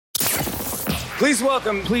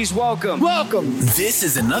Welcome. This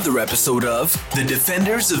is another episode of the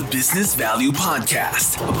Defenders of Business Value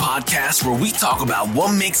podcast, a podcast where we talk about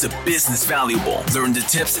what makes a business valuable, learn the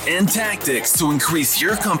tips and tactics to increase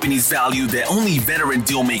your company's value that only veteran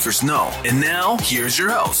deal makers know. And now, here's your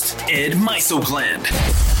host, Ed Meisogland.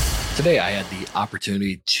 Today, I had the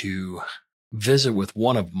opportunity to visit with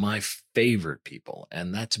one of my favorite people,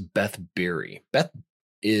 and that's Beth Beery. Beth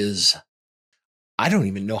is, I don't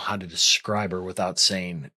even know how to describe her without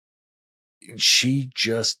saying she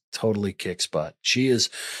just totally kicks butt. She is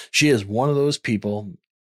one of those people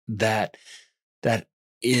that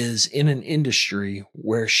is in an industry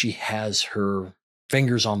where she has her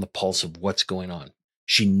fingers on the pulse of what's going on.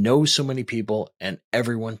 She knows so many people and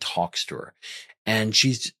everyone talks to her. And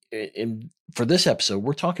for this episode,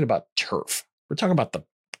 we're talking about turf. We're talking about the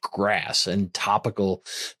grass and topical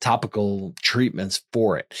treatments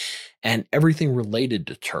for it and everything related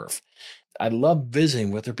to turf. I love visiting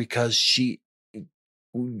with her because she,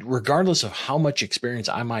 regardless of how much experience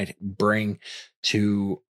I might bring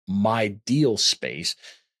to my deal space,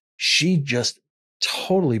 she just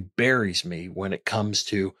totally buries me when it comes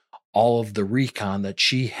to all of the recon that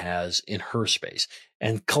she has in her space.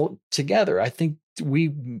 And together, I think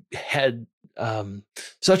we had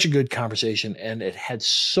such a good conversation, and it had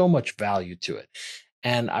so much value to it.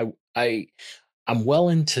 And I'm well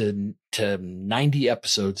into 90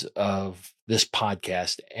 episodes of this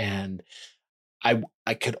podcast, and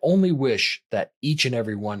I could only wish that each and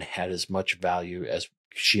every one had as much value as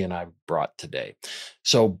she and I brought today.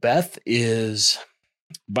 So Beth is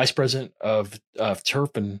Vice President of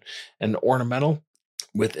Turf and Ornamental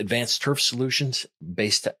with Advanced Turf Solutions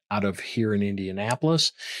based out of here in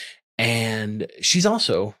Indianapolis. And she's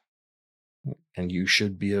also, and you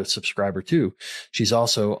should be a subscriber too, she's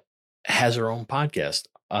also has her own podcast,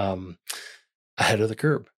 Ahead of the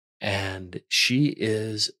Curb. And she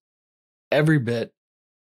is every bit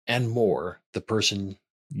and more the person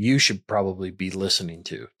you should probably be listening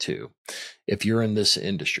to too, if you're in this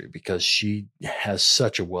industry, because she has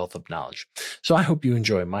such a wealth of knowledge. So I hope you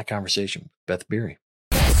enjoy my conversation with Beth Beery.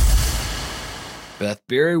 Beth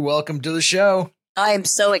Beery, welcome to the show. I am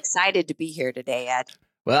so excited to be here today, Ed.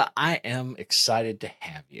 Well, I am excited to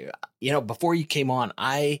have you. You know, before you came on,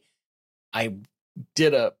 I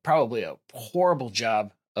did probably a horrible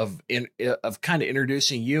job of kind of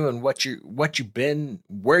introducing you and what you've been,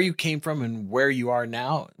 where you came from, and where you are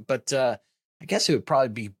now. But I guess it would probably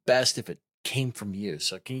be best if it came from you.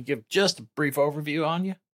 So, can you give just a brief overview on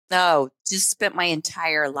you? No, just spent my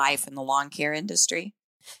entire life in the lawn care industry.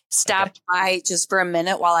 Stopped by just for a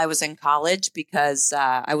minute while I was in college because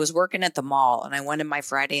I was working at the mall and I wanted my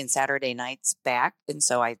Friday and Saturday nights back. And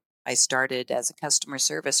so I started as a customer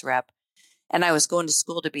service rep, and I was going to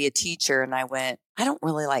school to be a teacher. And I went, I don't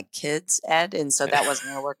really like kids, Ed. And so that wasn't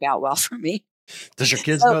going to work out well for me. Does your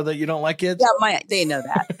kids know that you don't like kids? Yeah, they know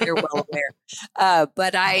that. They're well aware.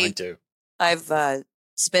 But Mine too. I've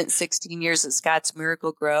spent 16 years at Scott's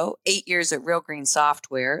Miracle-Gro, 8 years at Real Green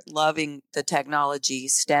Software, loving the technology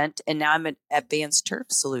stint, and now I'm at Advanced Turf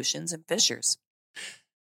Solutions in Fishers.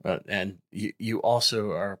 And you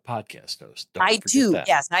also are a podcast host. I do,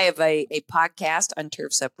 yes. I have a podcast on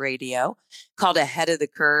Turf's Up Radio called Ahead of the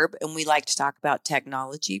Curb, and we like to talk about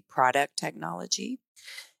technology, product technology,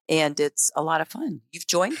 and it's a lot of fun. You've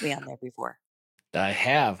joined me on there before. I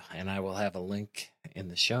have, and I will have a link in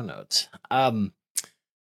the show notes.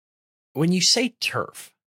 When you say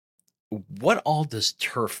turf, what all does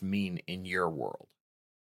turf mean in your world?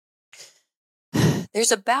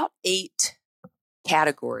 There's about 8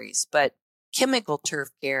 categories, but chemical turf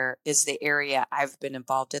care is the area I've been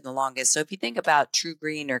involved in the longest. So if you think about True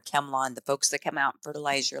Green or ChemLawn, the folks that come out and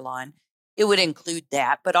fertilize your lawn, it would include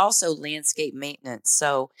that, but also landscape maintenance.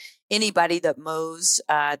 So anybody that mows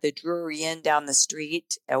the Drury Inn down the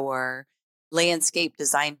street, or landscape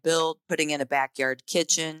design build, putting in a backyard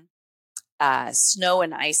kitchen, snow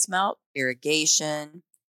and ice melt, irrigation,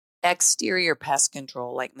 exterior pest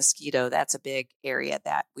control like mosquito. That's a big area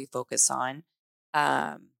that we focus on.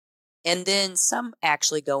 And then some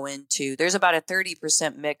actually go into, there's about a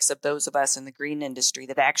 30% mix of those of us in the green industry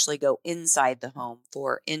that actually go inside the home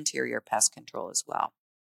for interior pest control as well.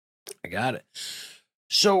 I got it.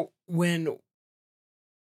 So when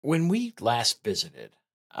we last visited,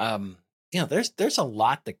 there's a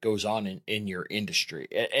lot that goes on in your industry,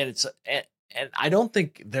 and I don't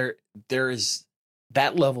think there is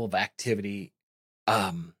that level of activity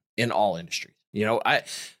in all industries.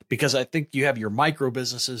 Because I think you have your micro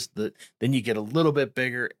businesses that then you get a little bit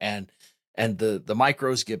bigger, and the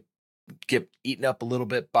micros get eaten up a little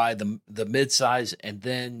bit by the mid-size, and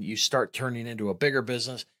then you start turning into a bigger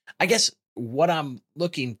business. I guess what I'm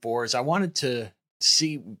looking for is I wanted to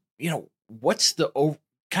see, what's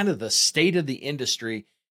kind of the state of the industry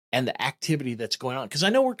and the activity that's going on. Because I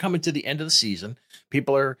know we're coming to the end of the season.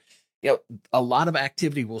 People are, a lot of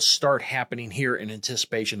activity will start happening here in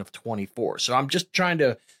anticipation of 24. So I'm just trying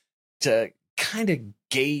to kind of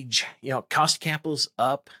gauge, cost of capital's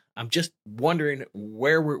up. I'm just wondering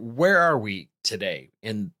where are we today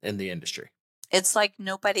in the industry? It's like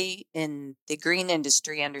nobody in the green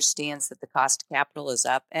industry understands that the cost of capital is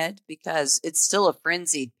up, Ed, because it's still a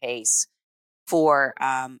frenzied pace for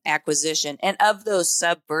acquisition. And of those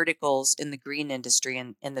sub verticals in the green industry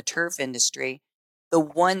and in the turf industry, the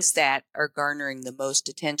ones that are garnering the most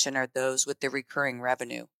attention are those with the recurring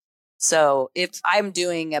revenue. So if I'm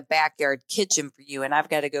doing a backyard kitchen for you and I've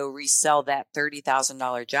got to go resell that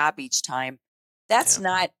 $30,000 job each time, that's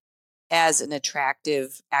not as an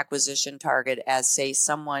attractive acquisition target as, say,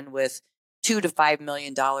 someone with $2 to $5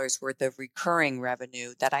 million worth of recurring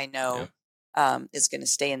revenue that I know is going to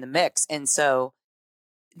stay in the mix. And so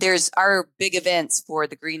there's our big events for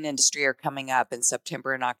the green industry are coming up in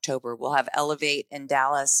September and October. We'll have Elevate in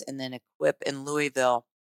Dallas and then Equip in Louisville.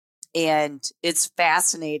 And it's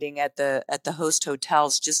fascinating at the host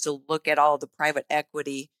hotels just to look at all the private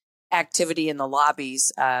equity activity in the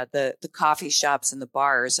lobbies, the coffee shops and the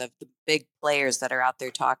bars of the big players that are out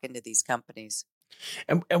there talking to these companies.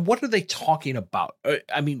 And what are they talking about?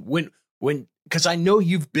 I mean, when because I know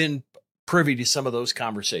you've been privy to some of those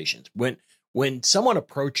conversations. When someone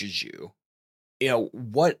approaches you,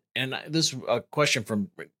 what? And this is a question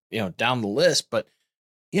from down the list, but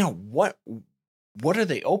what are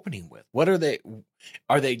they opening with?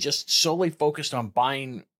 Are they just solely focused on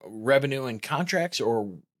buying revenue and contracts,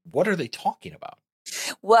 or what are they talking about?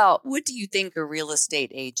 Well, what do you think a real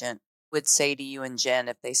estate agent would say to you and Jen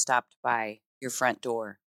if they stopped by your front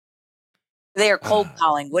door? They are cold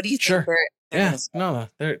calling. What do you think they're going to say? No,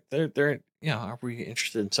 they're are we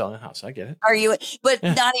interested in selling a house? I get it. Are you? But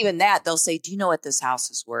not even that. They'll say, "Do you know what this house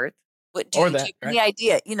is worth? What do you have any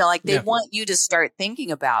idea?" They want you to start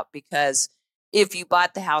thinking about, because if you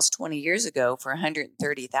bought the house 20 years ago for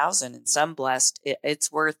 $130,000 and some blessed,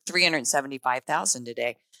 it's worth $375,000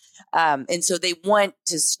 today. And so they want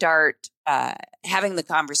to start having the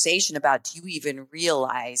conversation about, do you even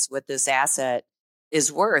realize what this asset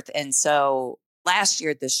is worth? And so last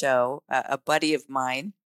year at the show, a buddy of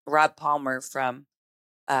mine, Rob Palmer from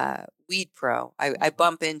Weed Pro, I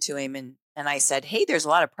bump into him and I said, "Hey, there's a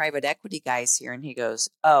lot of private equity guys here." And he goes,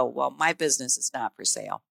 "Oh, well, my business is not for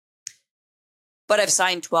sale. But I've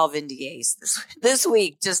signed 12 NDAs this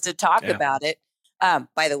week just to talk about it."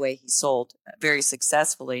 By the way, he sold very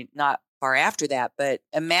successfully not far after that. But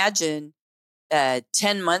imagine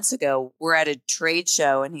 10 months ago, we're at a trade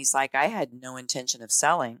show and he's like, "I had no intention of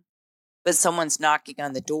selling, but someone's knocking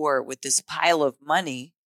on the door with this pile of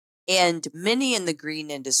money." And many in the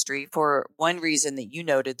green industry, for one reason that you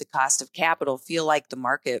noted, the cost of capital, feel like the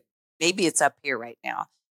market, maybe it's up here right now.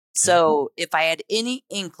 So if I had any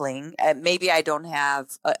inkling, maybe I don't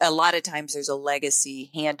have, a lot of times there's a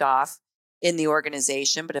legacy handoff in the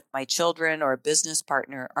organization, but if my children or a business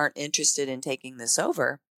partner aren't interested in taking this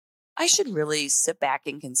over, I should really sit back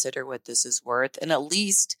and consider what this is worth and at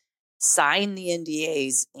least sign the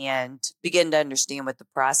NDAs and begin to understand what the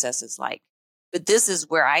process is like. But this is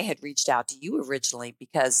where I had reached out to you originally,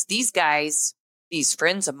 because these guys, these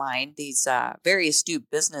friends of mine, these very astute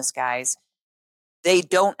business guys, they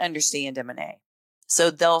don't understand M&A. So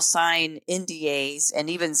they'll sign NDAs and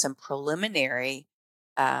even some preliminary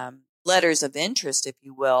letters of interest, if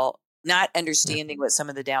you will, not understanding what some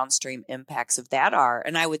of the downstream impacts of that are.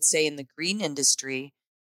 And I would say in the green industry,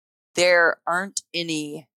 there aren't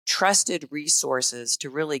any trusted resources to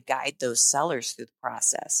really guide those sellers through the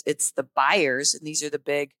process. It's the buyers, and these are the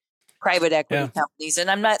big private equity companies.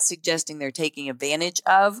 And I'm not suggesting they're taking advantage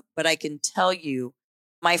of, but I can tell you,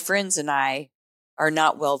 my friends and I are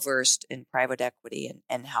not well versed in private equity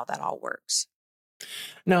and how that all works.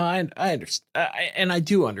 No, I understand, and I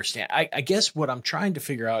do understand. I guess what I'm trying to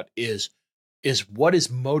figure out is what is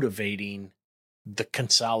motivating the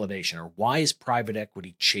consolidation, or why is private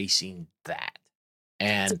equity chasing that?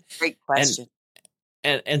 And that's a great question.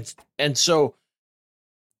 And so,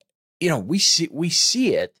 we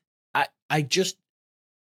see it. I just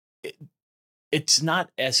it's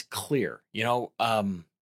not as clear,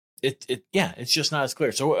 it's just not as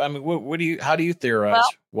clear. So, I mean, how do you theorize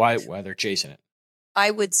why they're chasing it? I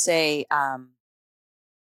would say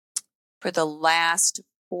for the last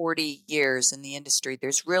 40 years in the industry,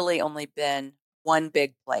 there's really only been one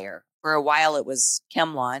big player. For a while, it was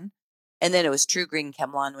Chemlon, and then it was True Green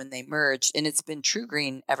Chemlon when they merged, and it's been True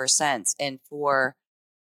Green ever since. And for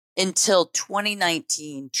until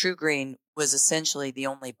 2019, True Green was essentially the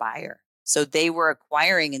only buyer. So they were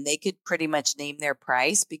acquiring and they could pretty much name their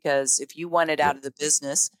price, because if you wanted out Yep. of the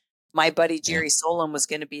business, my buddy Jerry Solon was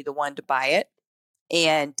going to be the one to buy it,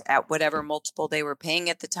 and at whatever multiple they were paying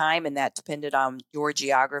at the time. And that depended on your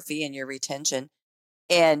geography and your retention.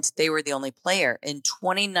 And they were the only player. In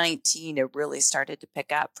 2019, it really started to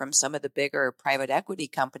pick up from some of the bigger private equity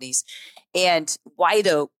companies. And White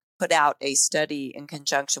Oak put out a study in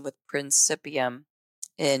conjunction with Principium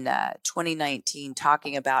in 2019,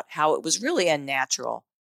 talking about how it was really unnatural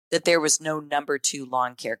that there was no number two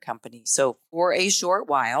lawn care company. So for a short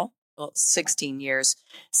while, well, 16 years,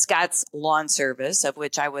 Scott's Lawn Service, of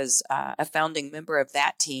which I was a founding member of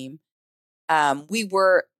that team, we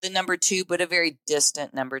were the number two, but a very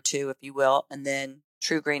distant number two, if you will. And then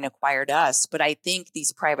True Green acquired us. But I think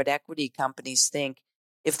these private equity companies think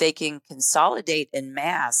if they can consolidate en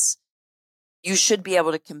masse, you should be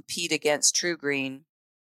able to compete against True Green,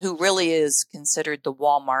 who really is considered the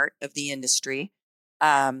Walmart of the industry.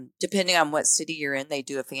 Depending on what city you're in, they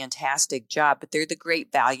do a fantastic job, but they're the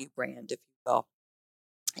great value brand, if you will.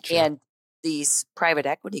 Sure. And these private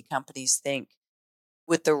equity companies think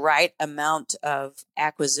with the right amount of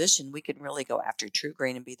acquisition, we can really go after True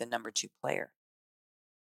Green and be the number two player.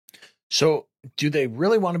 So do they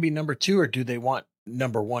really want to be number two, or do they want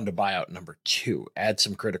number one to buy out number two, add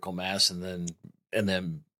some critical mass, and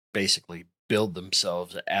then basically build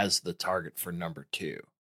themselves as the target for number two?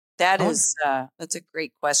 That's a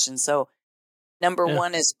great question. So number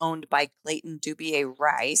one is owned by Clayton Dubier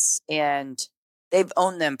Rice, and they've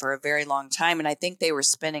owned them for a very long time. And I think they were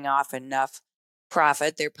spinning off enough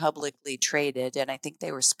profit. They're publicly traded, and I think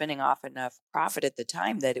they were spinning off enough profit at the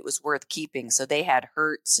time that it was worth keeping. So they had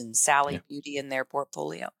Hertz and Sally Beauty in their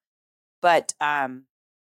portfolio. But the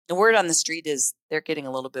word on the street is they're getting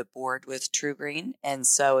a little bit bored with True Green, and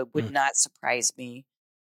so it would not surprise me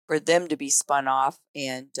for them to be spun off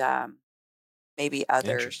and maybe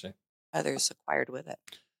others acquired with it.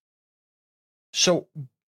 So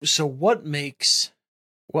what makes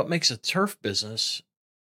a turf business?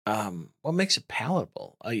 What makes it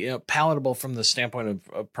palatable? Palatable from the standpoint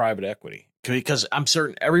of private equity, because I'm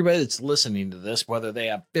certain everybody that's listening to this, whether they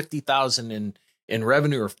have 50,000 in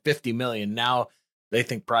revenue or 50 million, now they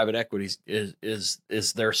think private equity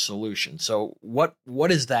is their solution. So what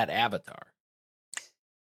is that avatar?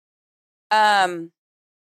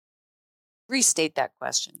 Restate that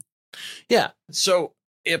question. Yeah. So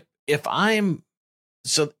if I'm,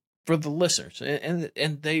 so for the listeners,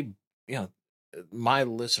 and they, my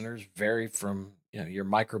listeners vary from, your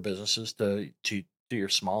micro businesses to your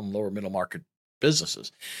small and lower middle market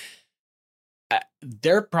businesses.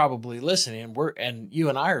 They're probably listening, and you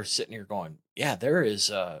and I are sitting here going, yeah, there's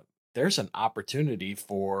an opportunity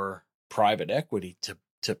for private equity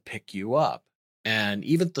to pick you up. And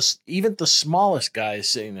even the smallest guy is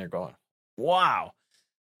sitting there going, wow,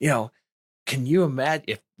 can you imagine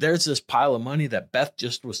if there's this pile of money that Beth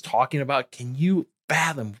just was talking about? Can you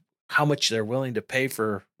fathom how much they're willing to pay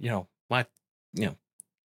for, my,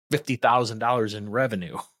 $50,000 in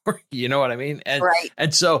revenue? You know what I mean? And, right.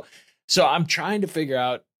 And so I'm trying to figure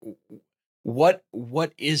out what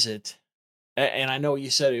is it? And I know you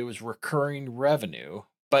said it was recurring revenue,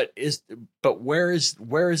 but where is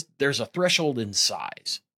there's a threshold in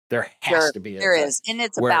size? There has to be. There is. And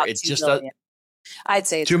it's about $2 million. I'd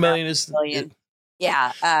say it's $2 million is $2 million.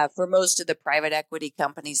 Yeah. For most of the private equity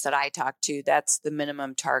companies that I talk to, that's the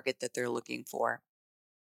minimum target that they're looking for.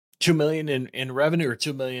 2 million in revenue, or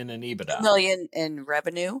 2 million in EBITDA? 2 million in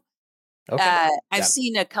revenue. Okay. I've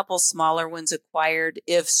seen a couple smaller ones acquired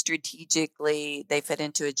if strategically they fit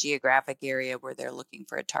into a geographic area where they're looking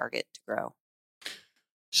for a target to grow.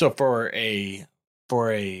 So for a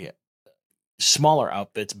smaller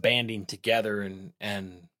outfits banding together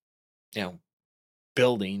and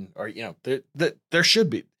building, or there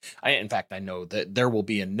should be. In fact, I know that there will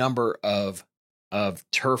be a number of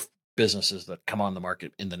turf businesses that come on the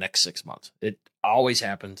market in the next 6 months. It always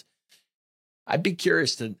happens. I'd be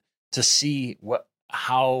curious to see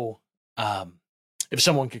how if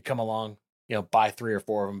someone could come along, buy 3 or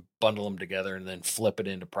 4 of them, bundle them together, and then flip it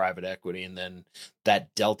into private equity, and then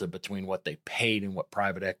that delta between what they paid and what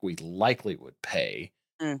private equity likely would pay,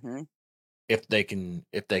 if they can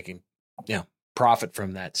profit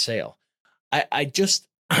from that sale. I just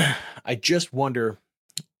wonder,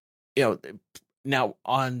 now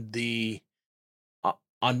on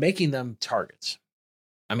making them targets.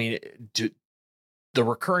 I mean, the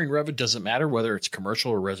recurring revenue, doesn't matter whether it's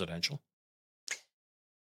commercial or residential?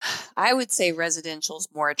 I would say residential is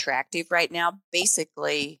more attractive right now.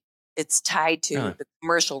 Basically, it's tied to Really? the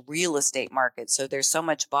commercial real estate market. So there's so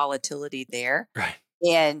much volatility there. Right.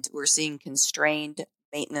 And we're seeing constrained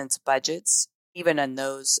maintenance budgets, even on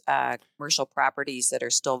those commercial properties that are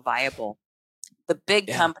still viable. The big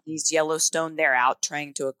Yeah. companies, Yellowstone, they're out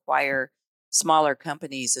trying to acquire smaller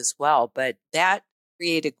companies as well. But that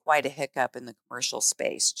created quite a hiccup in the commercial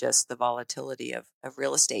space, just the volatility of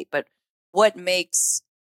real estate. But what makes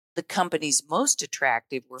the companies most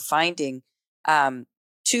attractive, we're finding um,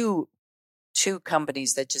 two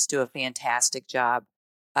companies that just do a fantastic job.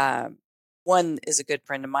 Um, one is a good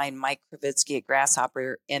friend of mine, Mike Kravitsky at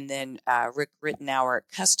Grasshopper, and then Rick Rittenauer at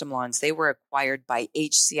Custom Lawns. They were acquired by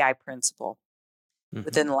HCI Principal Mm-hmm.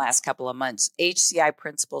 within the last couple of months. HCI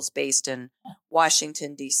Principal's based in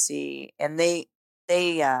Washington, D.C., and they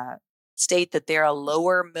state that they're a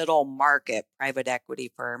lower middle market private equity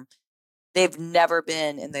firm. They've never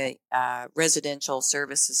been in the residential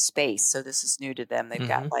services space, so this is new to them. They've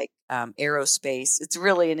got Mm-hmm. like aerospace. It's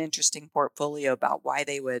really an interesting portfolio about why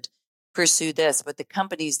they would pursue this. But the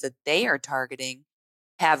companies that they are targeting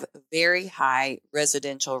have very high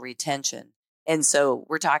residential retention. And so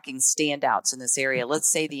we're talking standouts in this area. Let's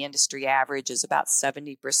say the industry average is about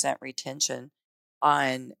 70% retention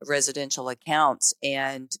on residential accounts,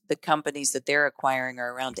 and the companies that they're acquiring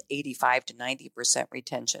are around 85 to 90%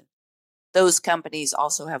 retention. Those companies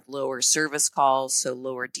also have lower service calls, so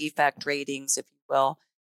lower defect ratings, if you will.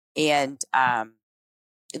 And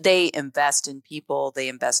they invest in people, they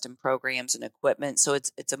invest in programs and equipment. So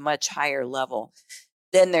it's a much higher level.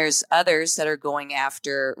 Then there's others that are going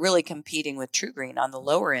after really competing with True Green on the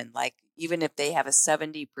lower end. Like even if they have a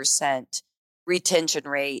 70% retention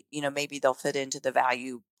rate, maybe they'll fit into the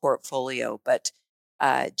value portfolio. But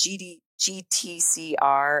GTCR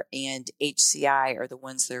and HCI are the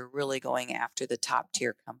ones that are really going after the top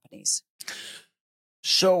tier companies.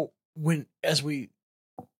 So as we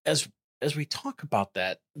talk about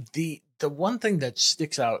that, the one thing that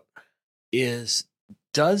sticks out is,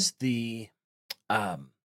 does the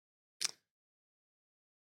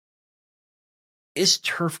is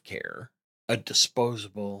turf care a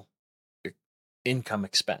disposable income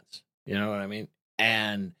expense? You know what I mean?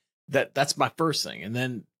 And that's my first thing. And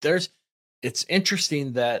then it's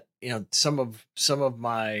interesting that, some of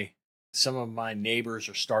my neighbors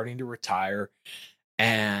are starting to retire,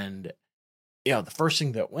 and the first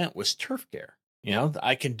thing that went was turf care.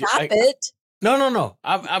 I can do. Stop it. No.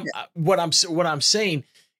 What I'm saying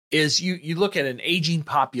is, you look at an aging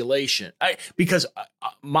population. Because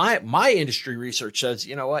my industry research says,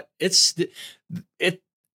 you know what,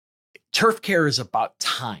 turf care is about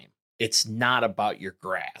time. It's not about your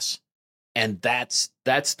grass, and that's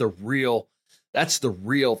the real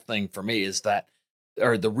thing for me, is that,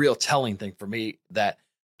 or the real telling thing for me, that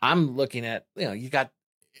I'm looking at.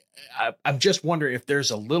 I'm just wondering if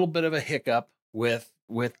there's a little bit of a hiccup with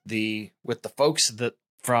the folks that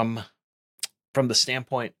from the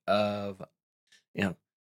standpoint of,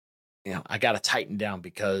 I got to tighten down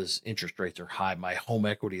because interest rates are high. My home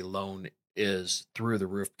equity loan is through the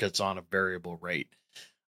roof because it's on a variable rate.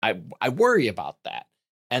 I worry about that.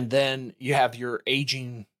 And then you have your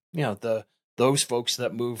aging, those folks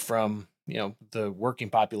that move from, the working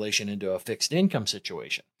population into a fixed income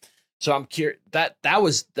situation. So I'm curious, that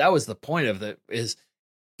was the point of it, is,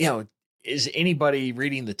 is anybody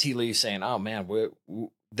reading the tea leaves saying, oh man,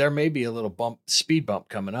 there may be a little speed bump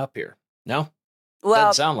coming up here? No? Well,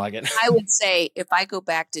 doesn't sound like it. I would say if I go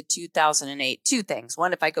back to 2008, two things.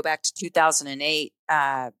 One, if I go back to 2008,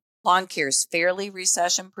 lawn care is fairly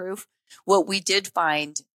recession proof. What we did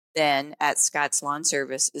find then at Scott's Lawn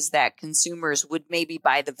Service is that consumers would maybe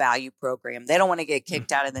buy the value program. They don't want to get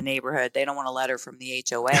kicked out of the neighborhood. They don't want a letter from the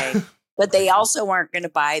HOA, but they also aren't going to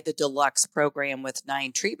buy the deluxe program with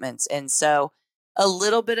 9 treatments. And so a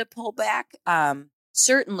little bit of pullback.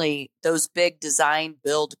 Certainly those big design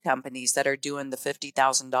build companies that are doing the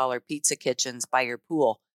 $50,000 pizza kitchens by your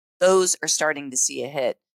pool, those are starting to see a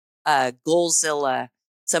hit. Goalzilla,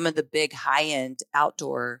 some of the big high-end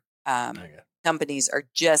outdoor companies are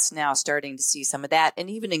just now starting to see some of that. And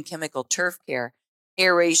even in chemical turf care,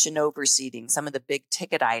 aeration, overseeding, some of the big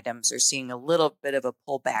ticket items are seeing a little bit of a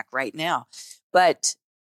pullback right now. But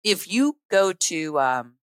if you go to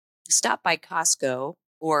stop by Costco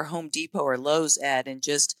or Home Depot or Lowe's, Ed, and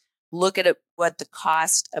just look at what the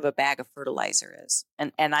cost of a bag of fertilizer is.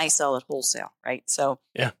 And I sell it wholesale, right? So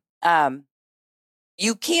yeah,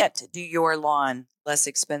 you can't do your lawn less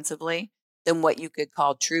expensively than what you could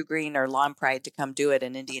call True Green or Lawn Pride to come do it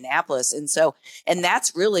in Indianapolis. And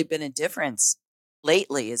that's really been a difference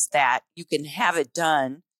lately, is that you can have it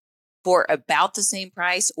done for about the same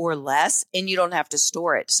price or less, and you don't have to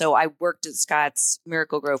store it. So I worked at Scott's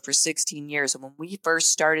Miracle-Gro for 16 years. And when we first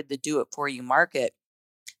started the Do It For You market,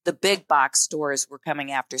 the big box stores were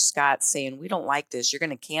coming after Scott saying, we don't like this. You're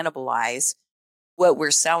going to cannibalize what we're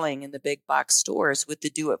selling in the big box stores with the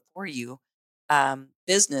Do It For You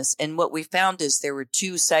business. And what we found is there were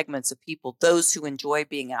two segments of people: those who enjoy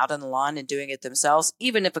being out on the lawn and doing it themselves,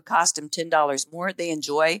 even if it cost them $10 more, they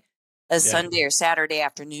enjoy a Sunday or Saturday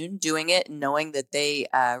afternoon doing it and knowing that they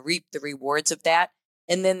reap the rewards of that.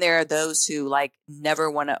 And then there are those who like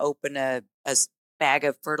never want to open a bag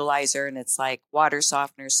of fertilizer, and it's like water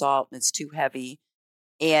softener, salt, and it's too heavy.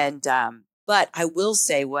 And but I will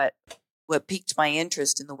say what piqued my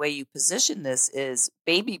interest in the way you position this is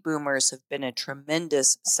baby boomers have been a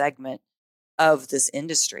tremendous segment of this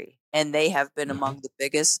industry, and they have been among the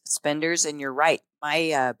biggest spenders. And you're right,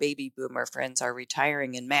 my baby boomer friends are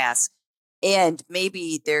retiring in mass, and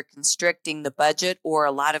maybe they're constricting the budget, or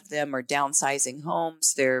a lot of them are downsizing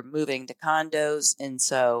homes, they're moving to condos, and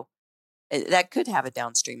so that could have a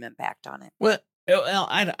downstream impact on it. Well,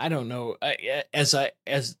 I don't know.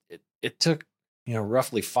 It took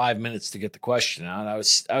roughly 5 minutes to get the question out. I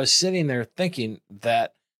was sitting there thinking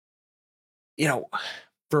that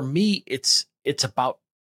for me it's about,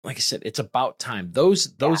 like I said, it's about time. Those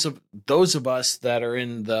of us that are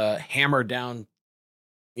in the hammer down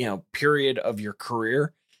period of your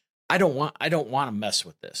career, I don't want to mess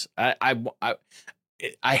with this. I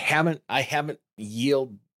haven't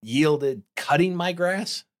yielded cutting my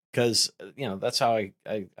grass, because that's how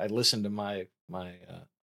I listen to my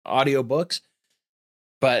audiobooks.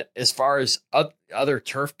 But as far as other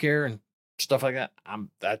turf care and stuff like that,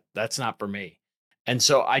 that's not for me. And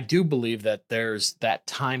so I do believe that there's that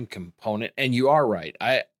time component. And you are right.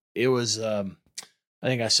 I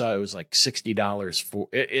think I saw it was like $60 for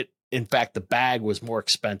it. In fact, the bag was more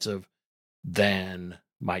expensive than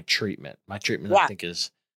my treatment. My treatment, I think,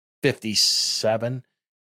 is $57,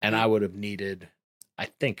 and I would have needed, I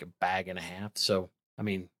think, a bag and a half. So, I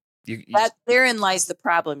mean, therein lies the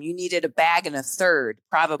problem. You needed a bag and a third,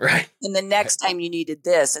 probably. Right. And the next time you needed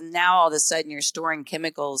this. And now all of a sudden you're storing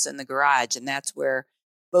chemicals in the garage. And that's where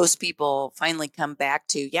most people finally come back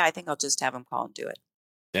to, I think I'll just have them call and do it.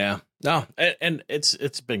 Yeah. No, and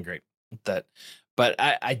it's been great that, but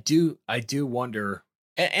I do wonder,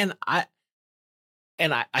 and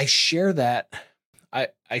I share that.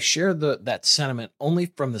 I share that sentiment only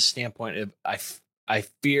from the standpoint of I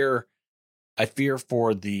fear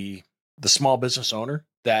for the small business owner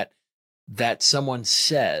that someone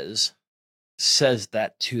says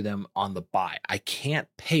that to them on the buy. I can't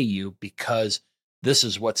pay you because this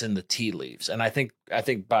is what's in the tea leaves. And I think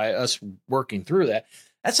by us working through that,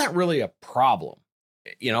 that's not really a problem.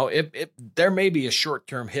 If there may be a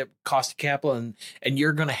short-term hit cost of capital and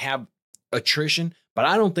you're going to have attrition, but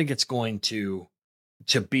I don't think it's going to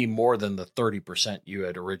be more than the 30% you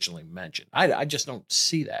had originally mentioned. I just don't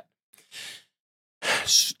see that.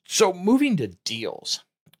 So moving to deals,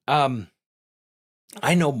 I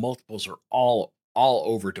know multiples are all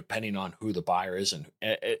over depending on who the buyer is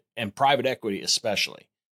and private equity especially.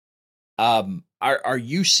 Are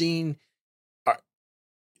you seeing?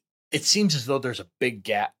 It seems as though there's a big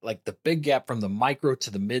gap, like the big gap from the micro to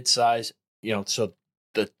the mid size. So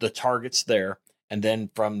the target's there, and then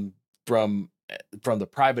from the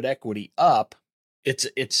private equity up, it's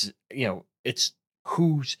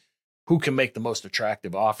who can make the most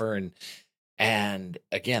attractive offer, and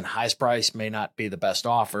again, highest price may not be the best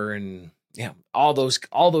offer, and all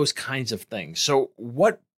those kinds of things. So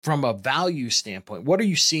what, from a value standpoint, what are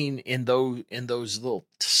you seeing in those little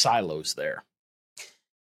silos there?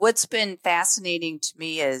 What's been fascinating to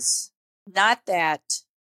me is not that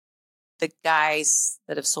the guys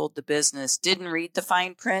that have sold the business didn't read the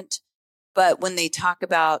fine print, but when they talk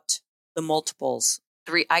about the multiples,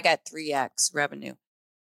 I got 3x revenue.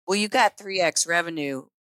 Well, you got 3x revenue,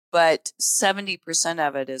 but 70%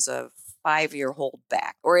 of it is a 5-year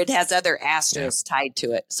holdback, or it has other asterisks tied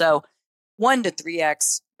to it. So 1 to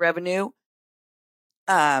 3x revenue,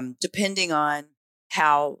 depending on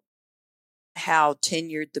how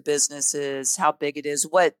tenured the business is, how big it is,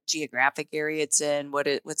 what geographic area it's in,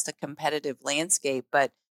 what's the competitive landscape.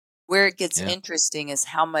 But where it gets interesting is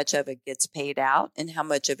how much of it gets paid out and how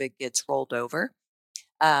much of it gets rolled over.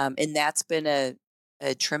 And that's been a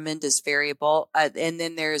tremendous variable. And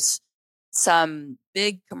then there's some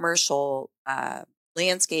big commercial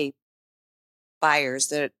landscape buyers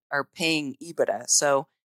that are paying EBITDA. So,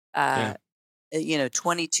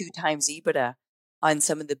 22 times EBITDA on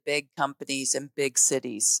some of the big companies and big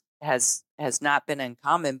cities has not been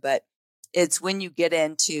uncommon. But it's when you get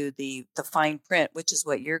into the fine print, which is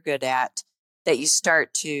what you're good at, that you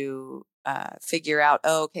start to figure out,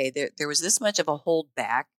 oh, okay, there was this much of a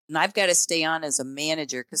holdback, and I've got to stay on as a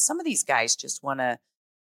manager because some of these guys just want to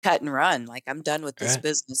cut and run. Like, I'm done with this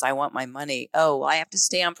business. I want my money. Oh, well, I have to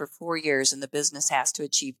stay on for 4 years, and the business has to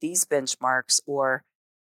achieve these benchmarks, or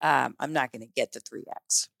I'm not going to get to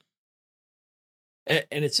 3x.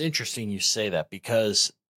 And it's interesting you say that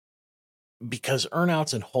because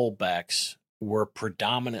earnouts and holdbacks were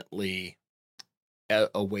predominantly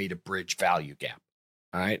a way to bridge value gap.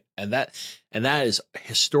 All right. And that has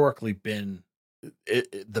historically been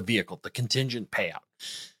the vehicle, the contingent payout.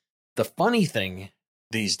 The funny thing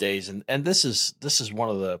these days, and this is one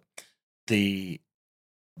of the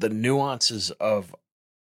nuances of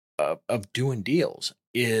doing deals,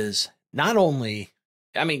 is not only,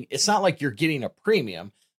 I mean, it's not like you're getting a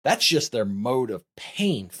premium. That's just their mode of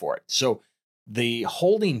paying for it. So the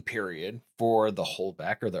holding period for the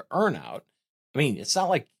holdback or the earnout, I mean, it's not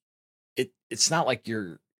like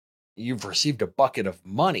you've received a bucket of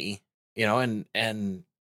money, and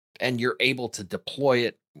you're able to deploy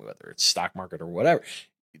it, whether it's stock market or whatever.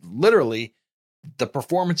 Literally, the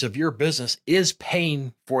performance of your business is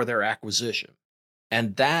paying for their acquisition.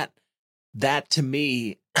 And that to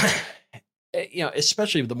me,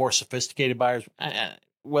 especially the more sophisticated buyers,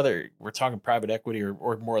 whether we're talking private equity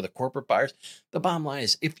or more of the corporate buyers, the bottom line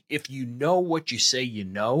is if you know what you say you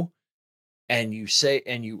know, and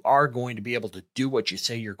you are going to be able to do what you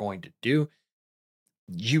say you're going to do,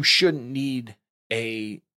 you shouldn't need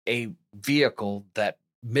a vehicle that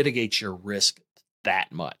mitigates your risk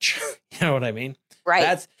that much. You know what I mean?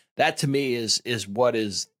 Right. That to me is what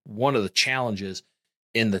is one of the challenges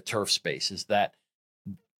in the turf space, is that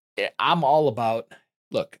I'm all about,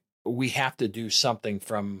 look, we have to do something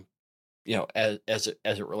from, as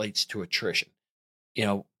it relates to attrition.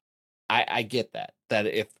 I get that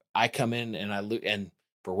if I come in and and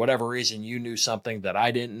for whatever reason, you knew something that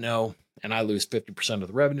I didn't know, and I lose 50% of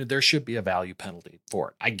the revenue, there should be a value penalty for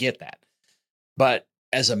it. I get that. But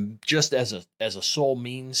as a sole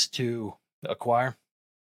means to acquire,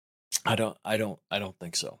 I don't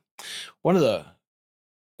think so. One of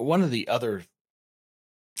the other,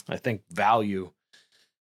 I think, value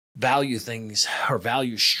things or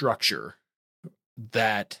value structure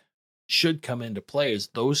that should come into play is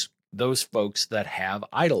those folks that have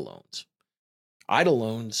idle loans. Idle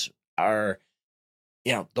loans are,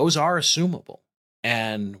 those are assumable,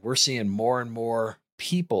 and we're seeing more and more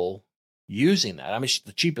people using that. I mean, it's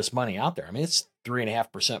the cheapest money out there. I mean, it's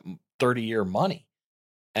 3.5% 30-year money.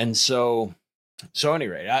 And so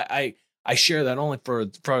anyway, I share that only for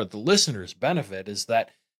the listeners' benefit, is that,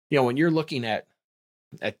 when you're looking at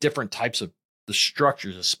different types of the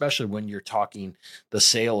structures, especially when you're talking the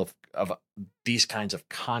sale of these kinds of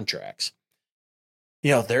contracts,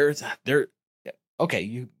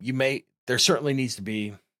 there certainly needs to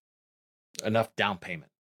be enough down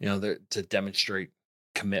payment, to demonstrate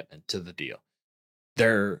commitment to the deal.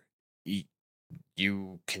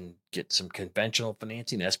 You can get some conventional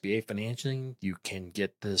financing, SBA financing. You can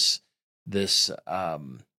get this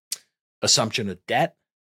assumption of debt,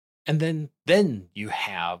 and then you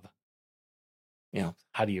have,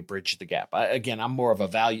 how do you bridge the gap? I'm more of a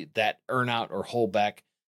value that earnout or holdback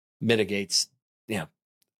mitigates,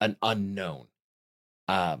 an unknown.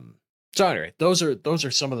 So anyway, those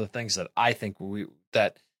are some of the things that I think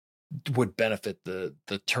that would benefit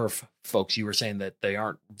the turf folks. You were saying that they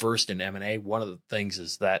aren't versed in M&A. One of the things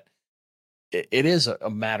is that it is a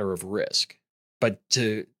matter of risk, but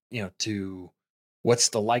to what's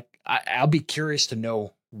the like, I'll be curious to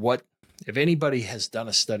know if anybody has done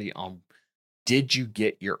a study on, did you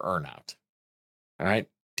get your earnout? All right.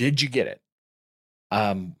 Did you get it?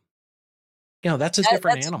 That's a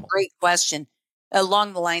different animal. A great question.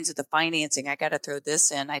 Along the lines of the financing, I got to throw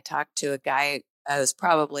this in. I talked to a guy, it was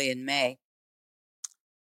probably in May,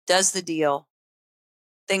 does the deal,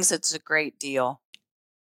 thinks it's a great deal.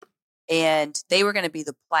 And they were going to be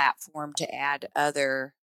the platform to add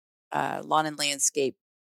other lawn and landscape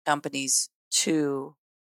companies to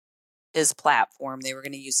his platform. They were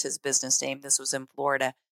going to use his business name. This was in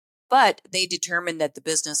Florida. But they determined that the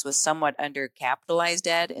business was somewhat undercapitalized,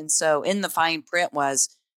 Ed. And so in the fine print was,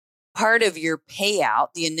 part of your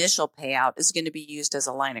payout, the initial payout, is going to be used as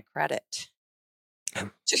a line of credit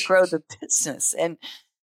to grow the business. And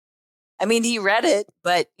I mean, he read it,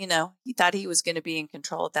 but he thought he was going to be in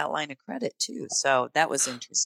control of that line of credit too. So that was interesting.